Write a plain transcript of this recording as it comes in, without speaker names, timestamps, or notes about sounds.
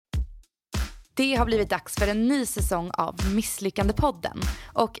Det har blivit dags för en ny säsong av Misslyckandepodden.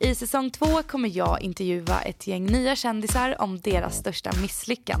 Och i säsong 2 kommer jag intervjua ett gäng nya kändisar om deras största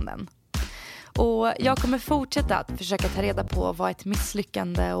misslyckanden. Och jag kommer fortsätta att försöka ta reda på vad ett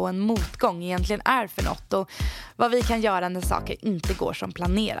misslyckande och en motgång egentligen är för något och vad vi kan göra när saker inte går som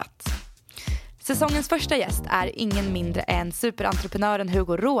planerat. Säsongens första gäst är ingen mindre än superentreprenören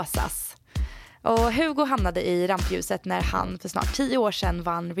Hugo Rosas. Och Hugo hamnade i rampljuset när han för snart 10 år sedan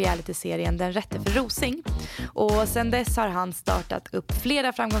vann realityserien Den rätte för Rosing. Och sen dess har han startat upp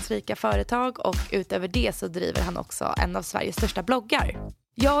flera framgångsrika företag och utöver det så driver han också en av Sveriges största bloggar.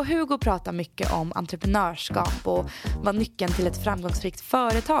 Jag och Hugo pratar mycket om entreprenörskap och vad nyckeln till ett framgångsrikt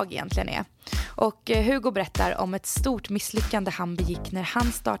företag egentligen är. Och Hugo berättar om ett stort misslyckande han begick när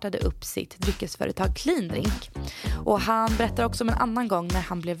han startade upp sitt dryckesföretag Clean Drink. Och han berättar också om en annan gång när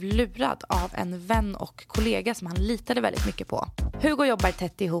han blev lurad av en vän och kollega som han litade väldigt mycket på. Hugo jobbar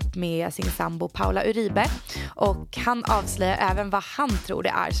tätt ihop med sin sambo Paula Uribe och han avslöjar även vad han tror det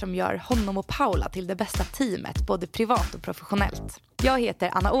är som gör honom och Paula till det bästa teamet, både privat och professionellt. Jag heter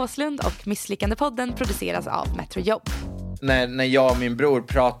Anna Åslund och Misslyckandepodden produceras av Metrojobb. När jag och min bror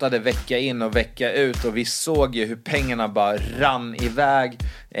pratade vecka in och vecka ut och vi såg ju hur pengarna bara rann iväg.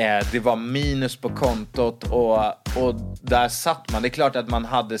 Det var minus på kontot och där satt man. Det är klart att man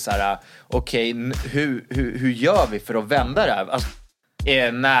hade så här: okej, hur gör vi för att vända det här? Alltså,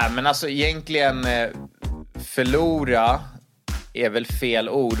 nej, men alltså egentligen förlora är väl fel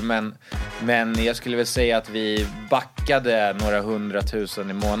ord, men jag skulle väl säga att vi backade några 100 000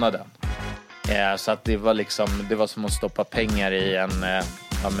 i månaden. Så att det var som att stoppa pengar i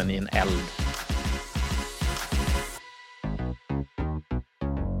en eld.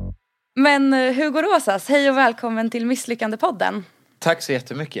 Men Hugo Rosas, hej och välkommen till Misslyckandepodden. Tack så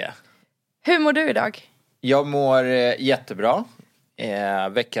jättemycket. Hur mår du idag? Jag mår jättebra.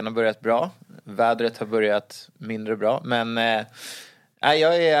 Veckan har börjat bra. Vädret har börjat mindre bra. Men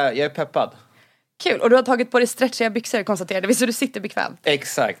jag är peppad. Kul, och du har tagit på dig stretchiga byxor, konstaterade vi, så du sitter bekvämt.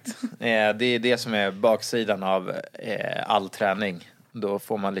 Exakt, det är det som är baksidan av all träning. Då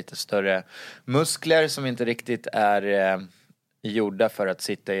får man lite större muskler som inte riktigt är gjorda för att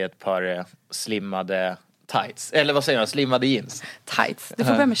sitta i ett par slimmade tights. Eller vad säger man, slimmade jeans? Tights, du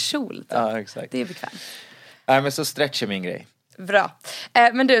får börja med kjol. Typ. Ja, exakt. Det är bekvämt. Nej, men så stretch är min grej. Bra,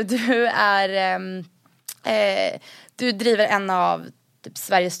 men du du driver en av typ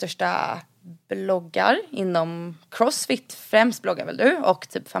Sveriges största bloggar inom CrossFit, främst bloggar väl du, och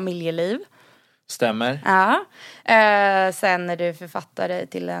typ familjeliv. Stämmer. Ja. Sen är du författare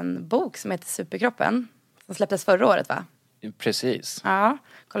till en bok som heter Superkroppen, som släpptes förra året, va? Precis. Ja,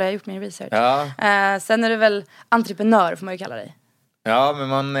 kolla, jag har gjort min research. Ja. Sen är du väl entreprenör, får man ju kalla dig. Ja,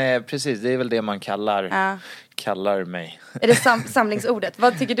 men precis, det är väl det man kallar mig. Är det samlingsordet?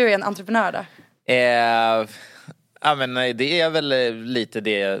 Vad tycker du är en entreprenör då? Ja, men det är väl lite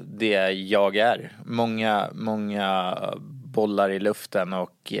det jag är. Många bollar i luften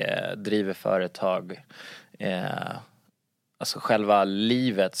och driver företag. Alltså själva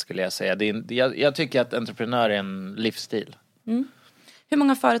livet skulle jag säga. Jag tycker att entreprenör är en livsstil. Mm. Hur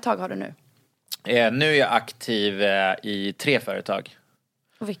många företag har du nu? Nu är jag aktiv i 3 företag.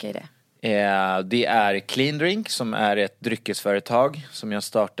 Och vilka är det? Det är Clean Drink som är ett dryckesföretag som jag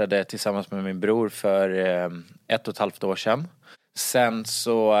startade tillsammans med min bror för 1,5 år sedan. Sen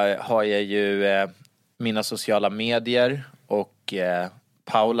så har jag ju mina sociala medier och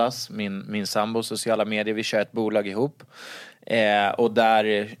Paulas, min sambos sociala medier. Vi kör ett bolag ihop. Och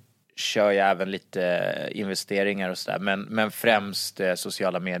där kör jag även lite investeringar och sådär. Men främst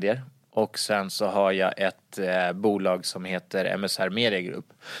sociala medier. Och sen så har jag ett bolag som heter MSR Media Group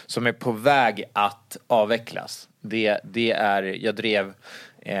som är på väg att avvecklas. Jag drev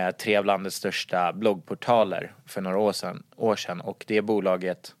 3 av landets största bloggportaler för några år sedan och det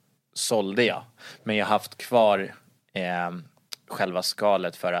bolaget sålde jag. Men jag har haft kvar själva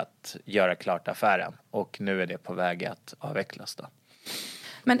skalet för att göra klart affären och nu är det på väg att avvecklas då.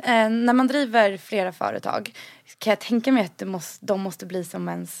 Men när man driver flera företag kan jag tänka mig att de måste bli som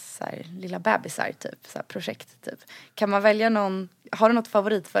en så här, lilla bebisar typ, så här, projekt typ. Kan man välja har du något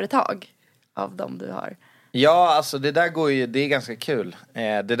favoritföretag av dem du har? Ja, alltså det är ganska kul.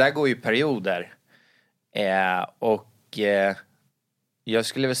 Det där går ju i perioder. Jag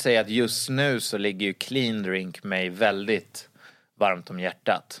skulle väl säga att just nu så ligger ju Clean Drink mig väldigt varmt om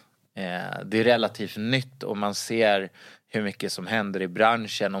hjärtat. Det är relativt nytt och man ser hur mycket som händer i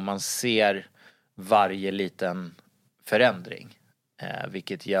branschen och man ser varje liten förändring.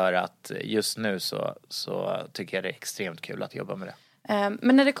 Vilket gör att just nu så tycker jag det är extremt kul att jobba med det.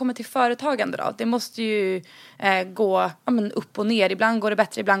 Men när det kommer till företagande då, det måste ju gå upp och ner. Ibland går det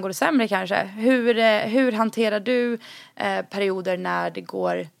bättre, ibland går det sämre kanske. Hur hanterar du perioder när det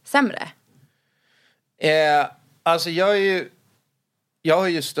går sämre? Alltså jag har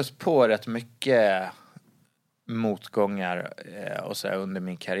ju stött på rätt mycket motgångar och så här under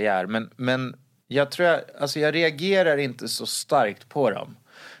min karriär. Men jag tror jag reagerar inte så starkt på dem.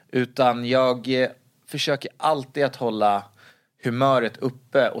 Utan jag försöker alltid att hålla humöret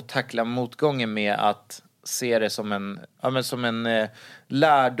uppe och tackla motgången med att se det som en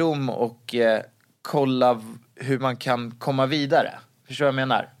lärdom och kolla hur man kan komma vidare. Förstår du vad jag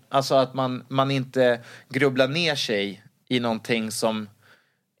menar? Alltså att man inte grubblar ner sig i någonting som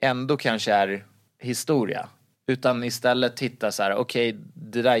ändå kanske är historia. Utan istället titta så här, okej,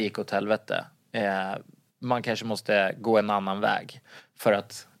 det där gick åt helvete. Man kanske måste gå en annan väg för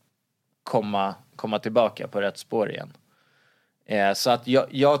att komma tillbaka på rätt spår igen. Så att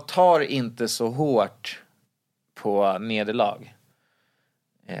jag tar inte så hårt på nederlag,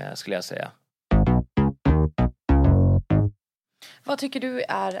 skulle jag säga. Vad tycker du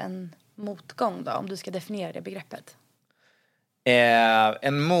är en motgång då, om du ska definiera det begreppet?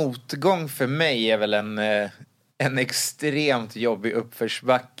 En motgång för mig är väl en extremt jobbig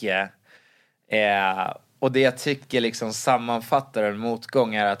uppförsbacke. Och det jag tycker liksom sammanfattar en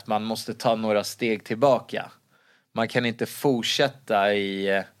motgång är att man måste ta några steg tillbaka. Man kan inte fortsätta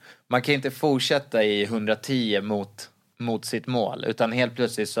i 110 mot sitt mål. Utan helt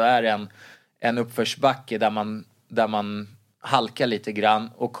plötsligt så är det en uppförsbacke där man halkar lite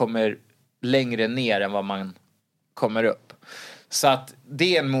grann och kommer längre ner än vad man kommer upp. Så att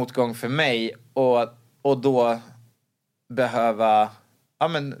det är en motgång för mig och då behöva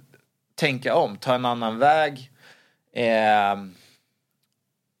tänka om, ta en annan väg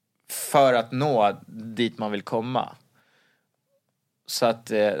för att nå dit man vill komma. Så att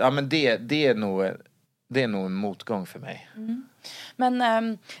det är nog en motgång för mig. Mm. Men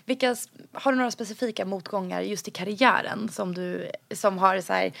har du några specifika motgångar just i karriären som har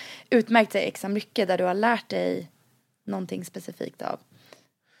så här utmärkt sig extra mycket, där du har lärt dig någonting specifikt av?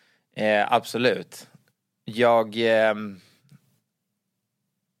 Absolut.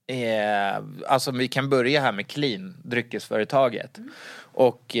 Alltså vi kan börja här med Clean, dryckesföretaget.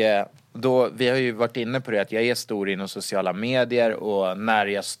 Och då, vi har ju varit inne på det att jag är stor inom sociala medier, och när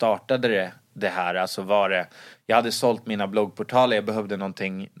jag startade det här, alltså jag hade sålt mina bloggportaler, jag behövde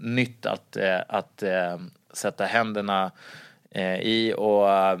någonting nytt att sätta händerna i, och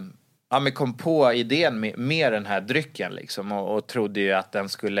men kom på idén med den här drycken liksom, och trodde ju att den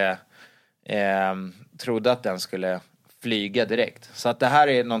skulle flyga direkt. Så att det här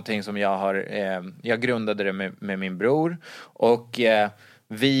är någonting som jag grundade det med min bror, och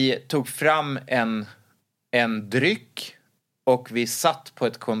vi tog fram en dryck, och vi satt på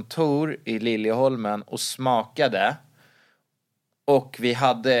ett kontor i Liljeholmen och smakade, och vi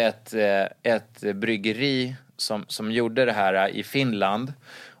hade ett bryggeri som gjorde det här i Finland,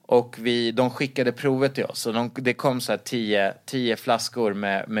 och de skickade provet till oss, och det kom så här 10 flaskor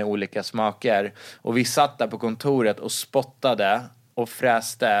med olika smaker, och vi satt där på kontoret och spottade och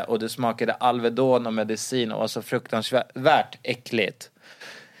fräste, och det smakade Alvedon och medicin och var så fruktansvärt äckligt.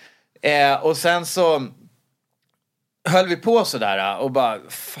 Och sen så höll vi på sådär och bara,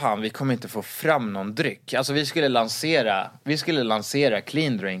 fan, vi kommer inte få fram någon dryck. Alltså vi skulle lansera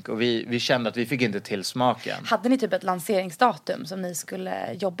Clean Drink, och vi kände att vi fick inte till smaken. Hade ni typ ett lanseringsdatum som ni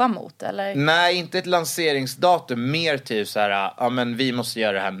skulle jobba mot, eller? Nej, inte ett lanseringsdatum, mer typ såhär, men vi måste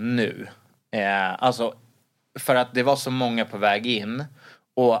göra det här nu. Alltså för att det var så många på väg in,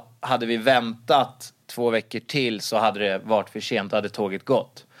 och hade vi väntat 2 veckor till så hade det varit för sent, hade tåget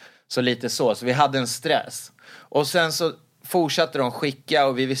gått. Så lite så vi hade en stress. Och sen så fortsatte de skicka,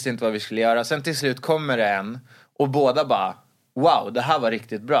 och vi visste inte vad vi skulle göra. Sen till slut kommer det en, och båda bara, wow, det här var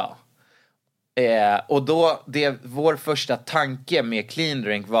riktigt bra. Och då, vår första tanke med Clean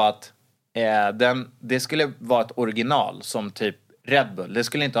Drink var att det skulle vara ett original som typ Red Bull. Det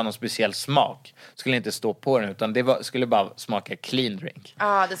skulle inte ha någon speciell smak. Det skulle inte stå på den, utan skulle bara smaka Clean Drink.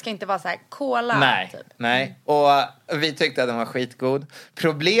 Ja, det ska inte vara så här cola. Nej. Och vi tyckte att den var skitgod.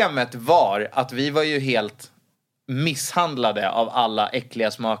 Problemet var att vi var ju helt misshandlade av alla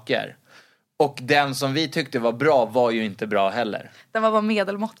äckliga smaker. Och den som vi tyckte var bra var ju inte bra heller. Den var bara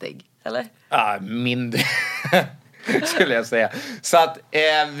medelmåttig, eller? Ja, mindre skulle jag säga. Så att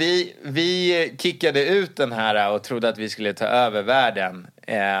vi kickade ut den här och trodde att vi skulle ta över världen.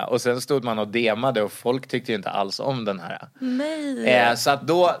 Och sen stod man och demade, och folk tyckte ju inte alls om den här. Nej. Så att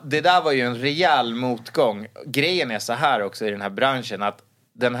det där var ju en rejäl motgång. Grejen är så här också i den här branschen, att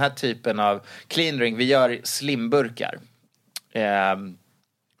den här typen av Clean Drink, vi gör slimburkar.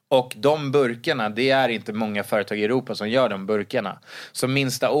 Och de burkarna, det är inte många företag i Europa som gör de burkarna. Så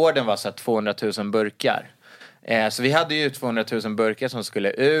minsta ordern var så här 200 000 burkar. Så vi hade ju 200 000 burkar som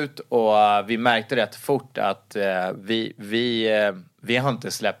skulle ut, och vi märkte rätt fort att vi har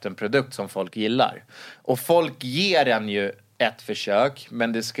inte släppt en produkt som folk gillar. Och folk ger den ju ett försök,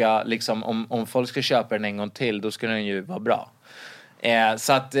 men det ska liksom, om folk ska köpa den en gång till, då ska den ju vara bra.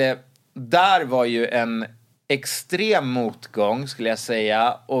 Så att där var ju en extrem motgång, skulle jag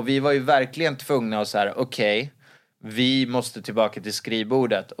säga. Och vi var ju verkligen tvungna att säga, okej, vi måste tillbaka till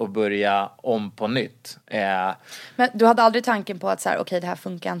skrivbordet och börja om på nytt. Men du hade aldrig tanken på att så här, okej, det här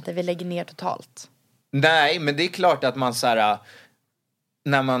funkar inte, vi lägger ner totalt? Nej, men det är klart att man så här,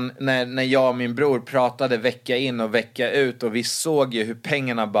 när jag och min bror pratade vecka in och vecka ut, och vi såg ju hur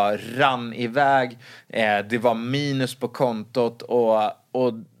pengarna bara rann iväg. Det var minus på kontot,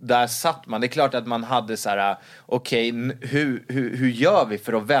 och där satt man. Det är klart att man hade så här, okej, hur gör vi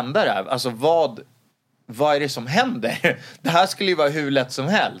för att vända det här? Alltså vad är det som händer? Det här skulle ju vara hur lätt som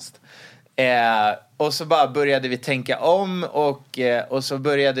helst. Och så bara började vi tänka om, och så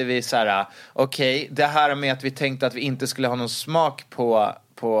började vi så här, okej, det här med att vi tänkte att vi inte skulle ha någon smak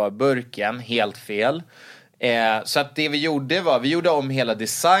på burken, helt fel. Så att det vi gjorde var, vi gjorde om hela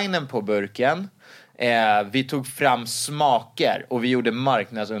designen på burken. Vi tog fram smaker, och vi gjorde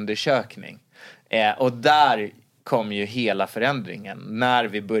marknadsundersökning. Och där kom ju hela förändringen, när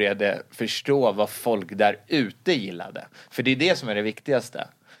vi började förstå vad folk där ute gillade. För det är det som är det viktigaste.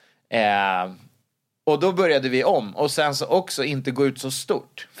 Och då började vi om. Och sen så också inte gå ut så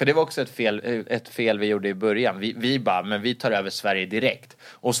stort. För det var också ett fel vi gjorde i början. Vi bara, men vi tar över Sverige direkt.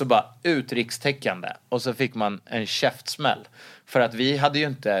 Och så bara utrikstäckande. Och så fick man en käftsmäll. För att vi hade ju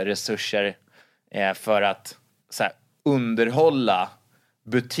inte resurser för att så här, underhålla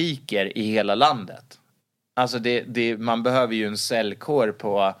butiker i hela landet. Alltså man behöver ju en säljkår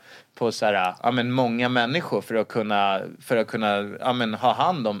på så här, ja, men många människor för att kunna ja, men ha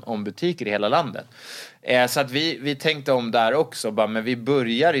hand om butiker i hela landet. Så att vi tänkte om där också, bara, men vi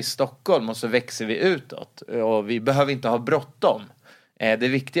börjar i Stockholm och så växer vi utåt, och vi behöver inte ha bråttom. Det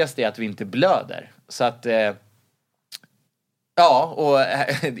viktigaste är att vi inte blöder. Så att ja, och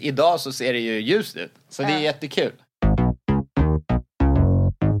idag så ser det ju ljust ut. Så det är jättekul.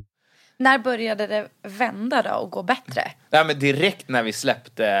 När började det vända då och gå bättre? Ja, men direkt när vi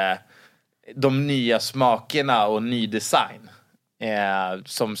släppte de nya smakerna och ny design.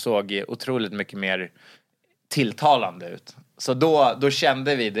 Som såg otroligt mycket mer tilltalande ut. Så då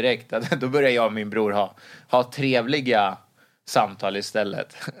kände vi direkt att då började jag och min bror ha trevliga samtal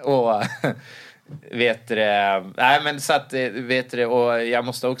istället. Och nej men så att och jag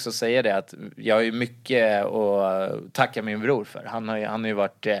måste också säga det att jag har ju mycket att tacka min bror för. Han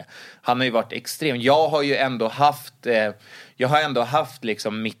har ju varit extrem. Jag har ändå haft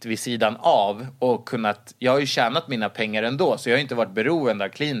liksom mitt vid sidan av och jag har ju tjänat mina pengar ändå, så jag har inte varit beroende av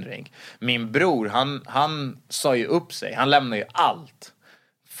Cleanrink. Min bror, han sa ju upp sig. Han lämnade ju allt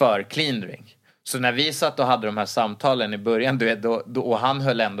för Cleanrink. Så när vi satt och hade de här samtalen i början, då och han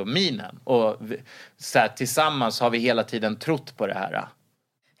höll ändå minen. Och så här, tillsammans har vi hela tiden trott på det här.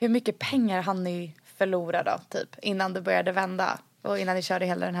 Hur mycket pengar hann ni förlora då, typ, innan det började vända? Och innan ni körde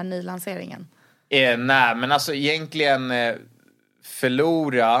hela den här nylanseringen? Nej, men alltså egentligen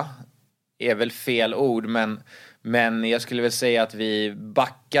förlora är väl fel ord. Men jag skulle väl säga att vi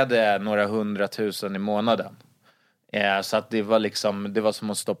backade några 100 000 i månaden. Så att det var som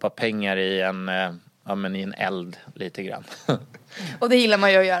att stoppa pengar i en eld lite grann. Och det gillar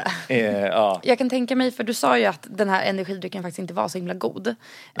man ju att göra. Ja. Jag kan tänka mig, för du sa ju att den här energidrycken faktiskt inte var så himla god.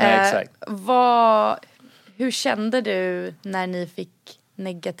 Exakt. Hur kände du när ni fick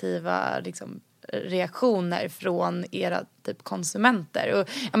negativa liksom, reaktioner från era typ konsumenter? Och,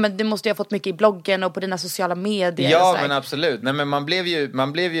 ja, men du måste ju ha fått mycket i bloggen och på dina sociala medier. Ja, men absolut. Nej, men man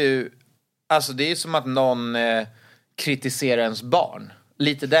blev ju alltså det är som att någon kritiserar ens barn.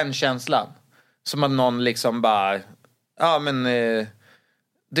 Lite den känslan. Som att någon liksom bara, ja men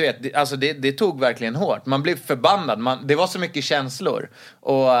du vet, alltså det tog verkligen hårt. Man blev förbannad. Det var så mycket känslor.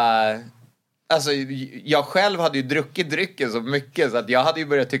 Och alltså jag själv hade ju druckit drycken så mycket så att jag hade ju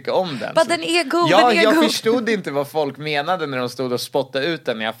börjat tycka om den. Men den är god, ja, den är jag god. förstod inte vad folk menade när de stod och spottade ut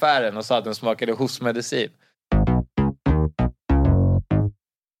den i affären och sa att den smakade hostmedicin.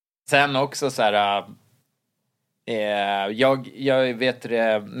 Sen också så här, jag vet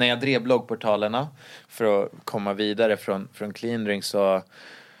det, när jag drev bloggportalerna för att komma vidare från Cleanrink, så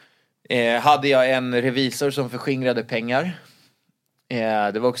hade jag en revisor som förskingrade pengar.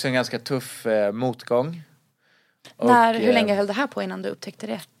 Det var också en ganska tuff motgång. Hur länge höll det här på innan du upptäckte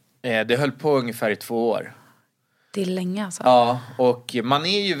det? Det höll på ungefär i 2 år. Det är länge alltså. Ja, och man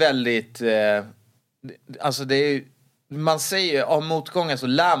är ju väldigt... alltså det är ju... Man säger ju, av motgången så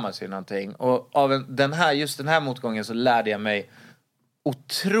lär man sig någonting. Och av just den här motgången så lärde jag mig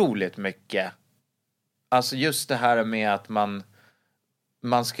otroligt mycket. Alltså just det här med att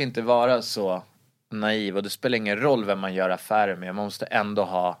man ska inte vara så naiv. Och det spelar ingen roll vem man gör affärer med. Man måste ändå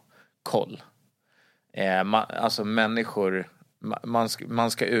ha koll. Alltså människor,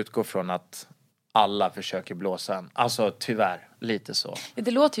 man ska utgå från att alla försöker blåsa en. Alltså tyvärr, lite så.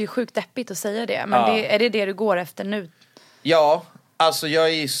 Det låter ju sjukt deppigt att säga det. Men är det du går efter nu? Ja, alltså jag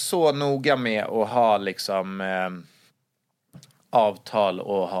är så noga med att ha liksom avtal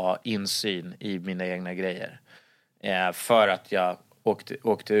och ha insyn i mina egna grejer. För att jag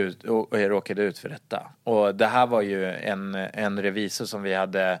åkte ut och jag råkade ut för detta. Och det här var ju en revisor som vi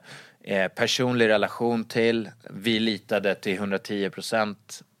hade personlig relation till. Vi litade till 110%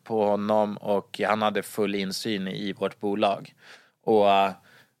 på honom och han hade full insyn i vårt bolag. Och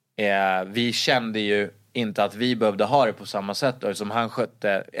vi kände ju inte att vi behövde ha det på samma sätt då, som han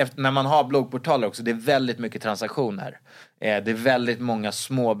skötte. När man har bloggportaler också, det är väldigt mycket transaktioner. Det är väldigt många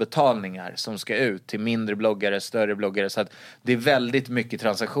små betalningar som ska ut till mindre bloggare, större bloggare. Så att det är väldigt mycket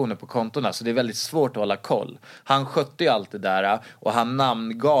transaktioner på kontona. Så det är väldigt svårt att hålla koll. Han skötte ju allt det där och han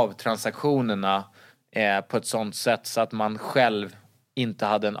namngav transaktionerna på ett sånt sätt så att man själv inte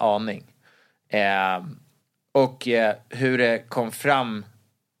hade en aning. Och hur det kom fram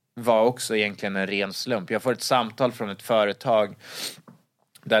var också egentligen en ren slump. Jag får ett samtal från ett företag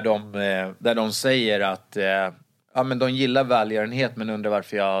där de säger att ja, men de gillar välgörenhet men undrar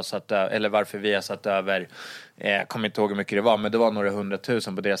varför vi har satt över kommer inte ihåg hur mycket det var, men det var några 100 000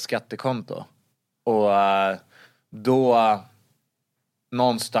 på deras skattekonto. Och då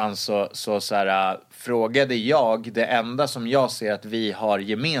någonstans så här, frågade jag, det enda som jag ser att vi har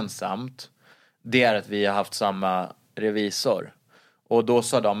gemensamt, det är att vi har haft samma revisor. Och då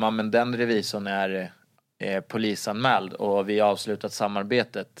sa de, men den revisorn är polisanmäld och vi har avslutat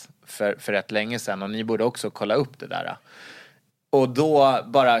samarbetet för rätt länge sedan och ni borde också kolla upp det där. Och då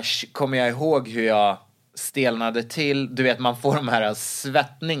bara kommer jag ihåg hur jag stelnade till. Du vet, man får de här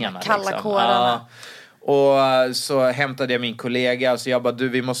svettningarna. Kalla liksom. kårarna. Och så hämtade jag min kollega och så jag bara,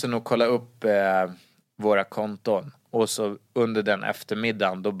 vi måste nog kolla upp våra konton. Och så under den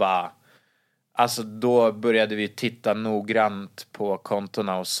eftermiddagen då började vi titta noggrant på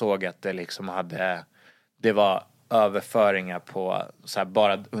kontona och såg att det liksom det var överföringar på, så här,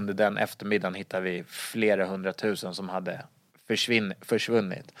 bara under den eftermiddagen hittade vi flera 100 000 som hade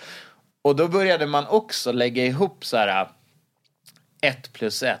försvunnit. Och då började man också lägga ihop så här 1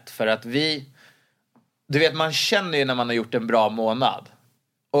 + 1 för att du vet, man känner ju när man har gjort en bra månad.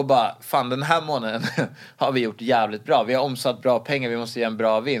 Och bara, fan, den här månaden har vi gjort jävligt bra. Vi har omsatt bra pengar, vi måste ge en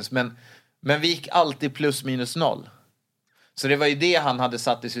bra vinst. Men vi gick alltid +-0. Så det var ju det han hade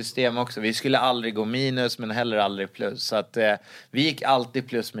satt i system också. Vi skulle aldrig gå minus, men heller aldrig plus. Så att vi gick alltid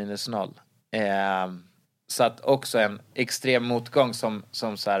 +-0. Så att också en extrem motgång som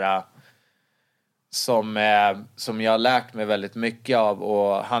så här, som jag har lärt mig väldigt mycket av.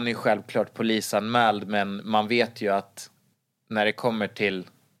 Och han är självklart polisanmäld, men man vet ju att när det kommer till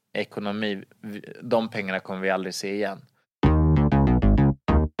ekonomi, de pengarna kommer vi aldrig se igen.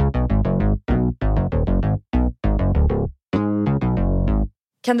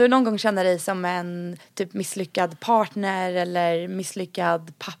 Kan du någon gång känna dig som en typ misslyckad partner eller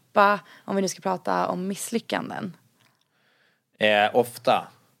misslyckad pappa? Om vi nu ska prata om misslyckanden. Ofta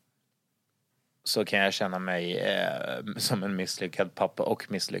så kan jag känna mig som en misslyckad pappa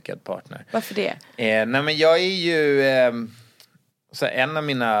och misslyckad partner. Varför det? Nej, men jag är ju... så en av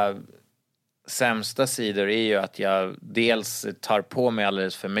mina sämsta sidor är ju att jag dels tar på mig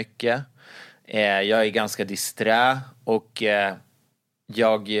alldeles för mycket. Jag är ganska disträ och...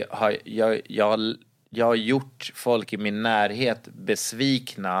 Jag har gjort folk i min närhet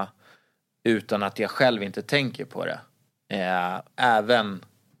besvikna utan att jag själv inte tänker på det. Även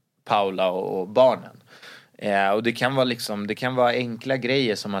Paula och barnen. Och det kan vara enkla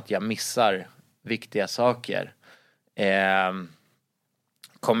grejer som att jag missar viktiga saker.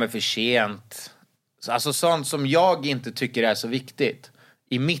 Kommer för sent. Alltså sånt som jag inte tycker är så viktigt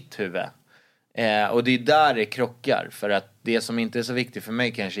i mitt huvud. Och det är där det krockar. För att det som inte är så viktigt för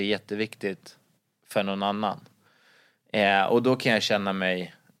mig kanske är jätteviktigt för någon annan. Och då kan jag känna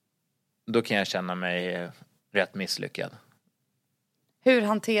mig rätt misslyckad. Hur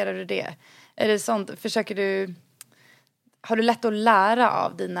hanterar du det? Är det sånt, har du lätt att lära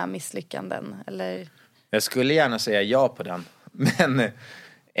av dina misslyckanden? Eller? Jag skulle gärna säga ja på den.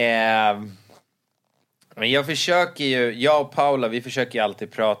 Men jag och Paula, vi försöker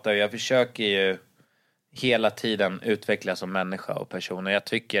alltid prata och jag försöker ju hela tiden utvecklas som människa och person. Och jag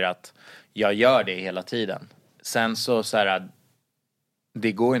tycker att jag gör det hela tiden. Sen så här,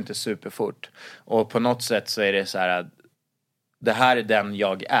 det går inte superfort. Och på något sätt så är det så här, det här är den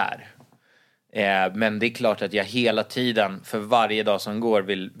jag är. Men det är klart att jag hela tiden, för varje dag som går,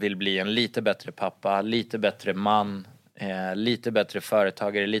 vill bli en lite bättre pappa, lite bättre man, lite bättre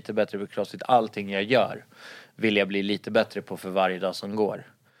företagare, lite bättre på CrossFit. Allting jag gör vill jag bli lite bättre på för varje dag som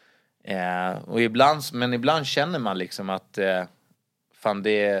går. Och ibland känner man liksom att fan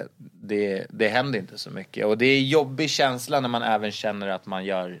det händer inte så mycket. Och det är en jobbig känsla när man även känner att man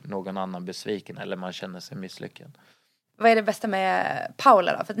gör någon annan besviken eller man känner sig misslyckad. Vad är det bästa med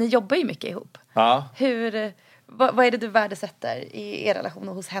Paula då? För att ni jobbar ju mycket ihop. Ja. Vad är det du värdesätter i er relation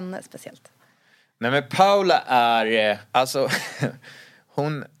och hos henne speciellt? Nej, men Paula är, alltså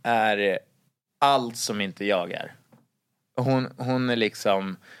hon är allt som inte jag är. Hon är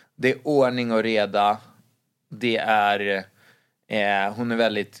liksom, det är ordning och reda. Det är, hon är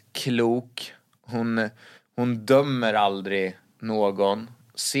väldigt klok. Hon dömer aldrig någon.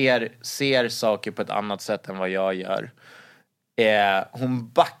 Ser saker på ett annat sätt än vad jag gör.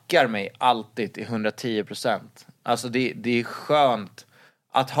 Hon backar mig alltid till 110%. Alltså det är skönt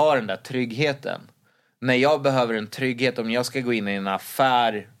att ha den där tryggheten. När jag behöver en trygghet, om jag ska gå in i en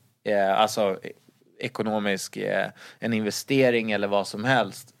affär, alltså ekonomisk, en investering eller vad som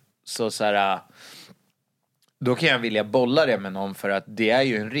helst, så här, då kan jag vilja bolla det med någon för att det är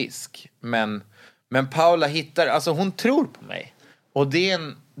ju en risk. Men Paula hittar, alltså hon tror på mig. Och det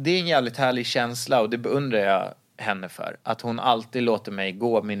är en jävligt härlig känsla och det beundrar jag henne för. Att hon alltid låter mig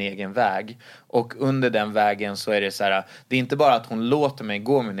gå min egen väg. Och under den vägen så är det så här, det är inte bara att hon låter mig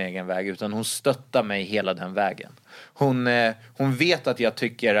gå min egen väg, utan hon stöttar mig hela den vägen. Hon vet att jag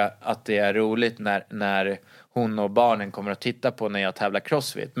tycker att det är roligt när hon och barnen kommer att titta på när jag tävlar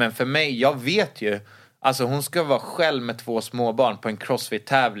CrossFit. Men för mig, jag vet ju, alltså hon ska vara själv med 2 småbarn på en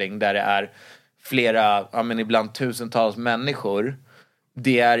CrossFit-tävling där det är flera, ja men ibland tusentals människor.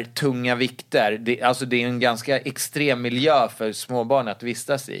 Det är tunga vikter. Det är en ganska extrem miljö för småbarn att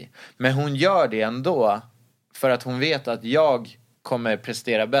vistas i. Men hon gör det ändå för att hon vet att jag kommer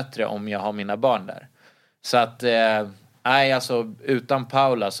prestera bättre om jag har mina barn där. Så att, alltså utan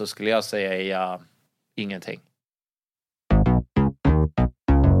Paula så skulle jag säga ingenting.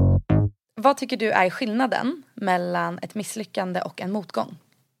 Vad tycker du är skillnaden mellan ett misslyckande och en motgång?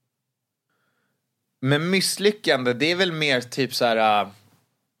 Men misslyckande, det är väl mer typ så här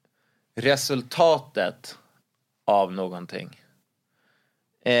resultatet av någonting.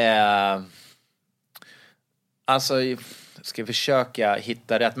 Alltså, jag ska försöka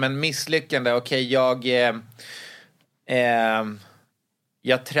hitta rätt. Men misslyckande, okej,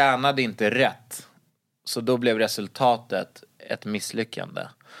 jag tränade inte rätt. Så då blev resultatet ett misslyckande.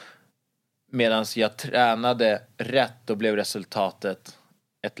 Medan jag tränade rätt, då blev resultatet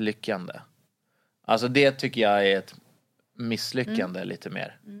ett lyckande. Alltså det tycker jag är ett misslyckande lite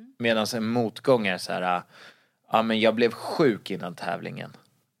mer. Medan en motgång är så här, men jag blev sjuk innan tävlingen.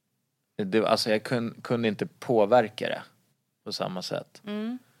 Alltså jag kunde inte påverka det på samma sätt.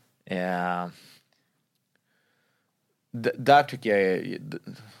 Där tycker jag är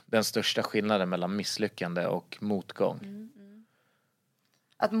den största skillnaden mellan misslyckande och motgång.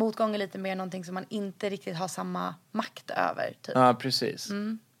 Att motgång är lite mer någonting som man inte riktigt har samma makt över. Typ. Ja, precis.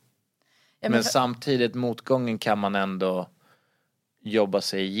 Ja, men samtidigt, motgången kan man ändå jobba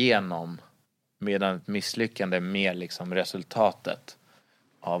sig igenom. Medan ett misslyckande är mer liksom resultatet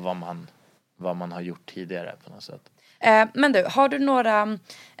av vad man har gjort tidigare på något sätt. Men du, har du några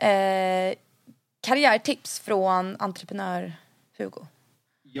karriärtips från entreprenör Hugo?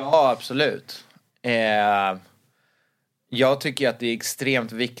 Ja, absolut. Jag tycker att det är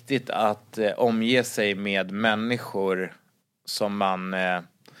extremt viktigt att omge sig med människor som man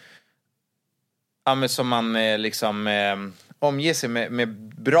omge sig med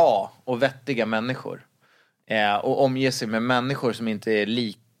bra och vettiga människor. Och omge sig med människor som inte är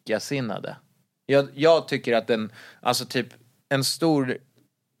likasinnade. Jag tycker att en stor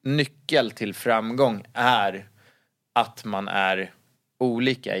nyckel till framgång är att man är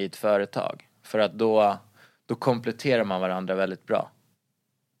olika i ett företag. För att då kompletterar man varandra väldigt bra.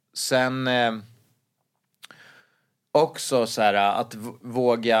 Sen också så här, att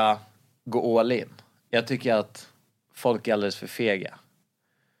våga gå all in. Jag tycker att folk är alldeles för fega.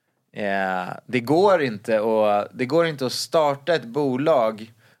 Det går inte att starta ett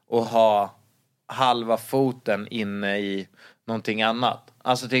bolag och ha halva foten inne i någonting annat.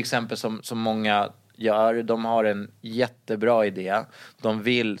 Alltså till exempel som många gör. De har en jättebra idé. De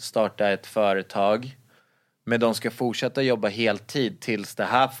vill starta ett företag. Men de ska fortsätta jobba heltid tills det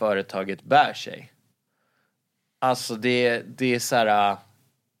här företaget bär sig. Alltså det är så här...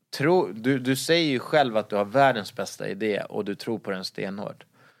 Du säger ju själv att du har världens bästa idé och du tror på den stenhårt.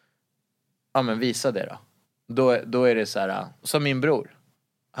 Ja, men visa det då. Då är det så här, som min bror.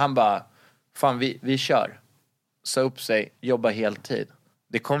 Han bara, fan vi kör. Sa upp sig, jobba heltid.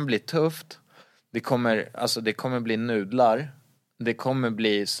 Det kommer bli tufft. Det kommer bli nudlar. Det kommer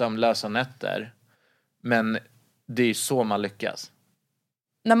bli sömnlösa nätter. Men det är ju så man lyckas.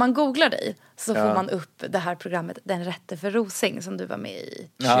 När man googlar dig så får man upp det här programmet Den rätte för Rosing som du var med i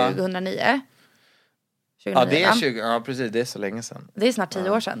 2009. Ja, det är 20, ja precis, det är så länge sedan. Det är snart 10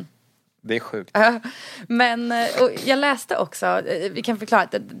 år sedan. Det är sjukt. Men och jag läste också, vi kan förklara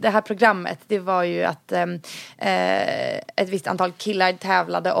att det här programmet, det var ju att ett visst antal killar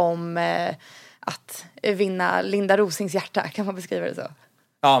tävlade om att vinna Linda Rosings hjärta, kan man beskriva det så?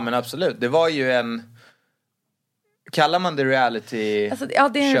 Ja, men absolut. Det var ju kallar man det reality alltså, ja,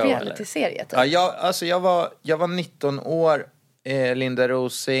 det är en show, reality-serie typ. Ja, jag var 19 år. Linda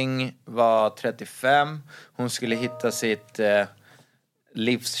Rosing var 35. Hon skulle hitta sitt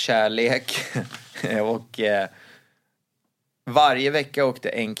livskärlek. Och varje vecka åkte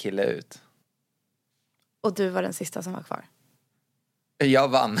en kille ut. Och du var den sista som var kvar. Jag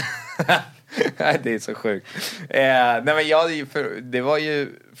vann. Det är så sjukt. Nej, men det var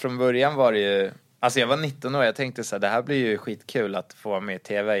ju, från början var det ju, alltså jag var 19 år, jag tänkte så här, det här blir ju skitkul att få vara med i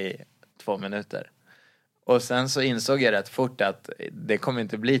tv i 2 minuter. Och sen så insåg jag rätt fort att det kommer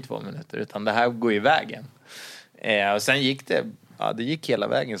inte bli 2 minuter, utan det här går ju vägen. Och sen gick det gick hela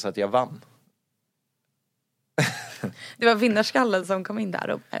vägen så att jag vann. Det var vinnarskallen som kom in där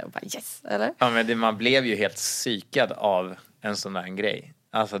och bara yes, eller? Ja, men man blev ju helt psykad av en sån där grej.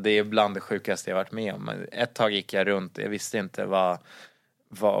 Alltså det är bland det sjukaste jag varit med om. Ett tag gick jag runt, jag visste inte vad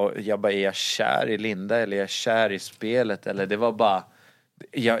jag bara, är jag kär i Linda eller är jag kär i spelet? Eller det var bara,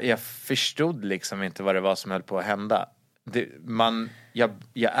 jag förstod liksom inte vad det var som höll på att hända. Jag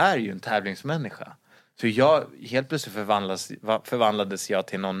är ju en tävlingsmänniska. Så helt plötsligt förvandlades jag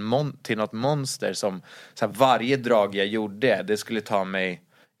till något monster som så här, varje drag jag gjorde, det skulle ta mig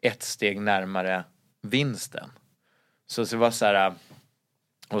ett steg närmare vinsten. Så det var så här,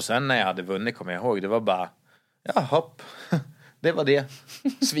 och sen när jag hade vunnit, kommer jag ihåg, det var bara, ja hopp, det var det.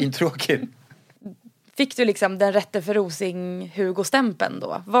 Svintråkigt. Fick du liksom den rätte för Rosing Hugo-stämpeln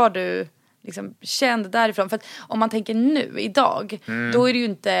då? Var du liksom känd därifrån? För att om man tänker nu, idag, då är det ju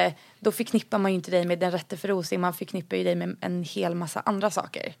inte, då förknippar man ju inte dig med den rätte för Rosing, man förknippar ju dig med en hel massa andra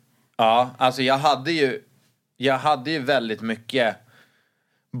saker. Ja, alltså jag hade ju väldigt mycket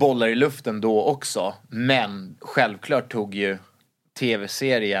bollar i luften då också, men självklart tog ju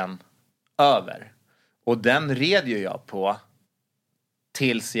tv-serien över. Och den red ju jag på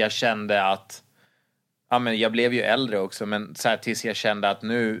tills jag kände att, ja men jag blev ju äldre också, men så här, tills jag kände att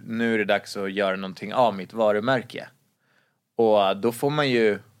nu är det dags att göra någonting av mitt varumärke. Och då får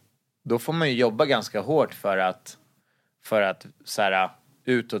man ju jobba ganska hårt för att så här,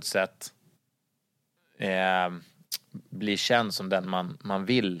 utåt sett bli känd som den man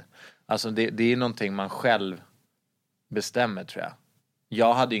vill. Alltså det är någonting man själv bestämmer, tror jag.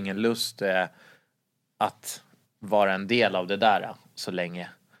 Jag hade ju ingen lust att vara en del av det där så länge.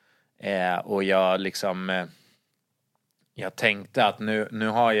 Och jag tänkte att nu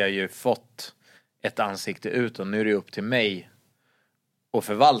har jag ju fått ett ansikte ut och nu är det upp till mig att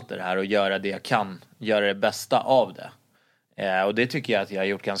förvalta det här och göra det jag kan, göra det bästa av det. Och det tycker jag att jag har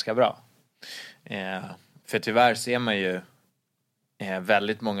gjort ganska bra. För tyvärr ser man ju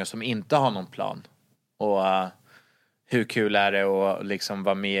väldigt många som inte har någon plan. Och hur kul är det att liksom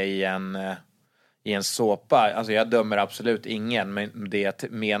vara med i en såpa? Alltså jag dömer absolut ingen, men det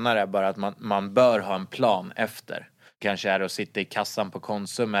jag menar är bara att man bör ha en plan efter. Kanske är det att sitta i kassan på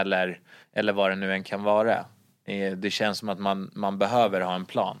Konsum eller vad det nu än kan vara. Det känns som att man behöver ha en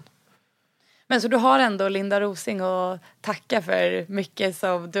plan. Men så du har ändå Linda Rosing att tacka för mycket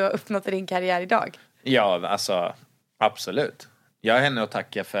som du har uppnått i din karriär idag? Ja, alltså absolut. Jag har henne att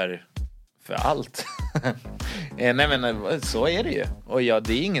tacka för allt. Nej men så är det ju. Och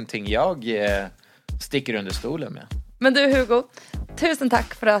det är ingenting jag sticker under stolen med. Men du Hugo, tusen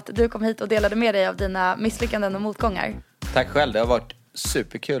tack för att du kom hit och delade med dig av dina misslyckanden och motgångar. Tack själv, det har varit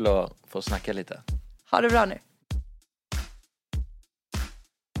superkul att få snacka lite. Ha det bra nu.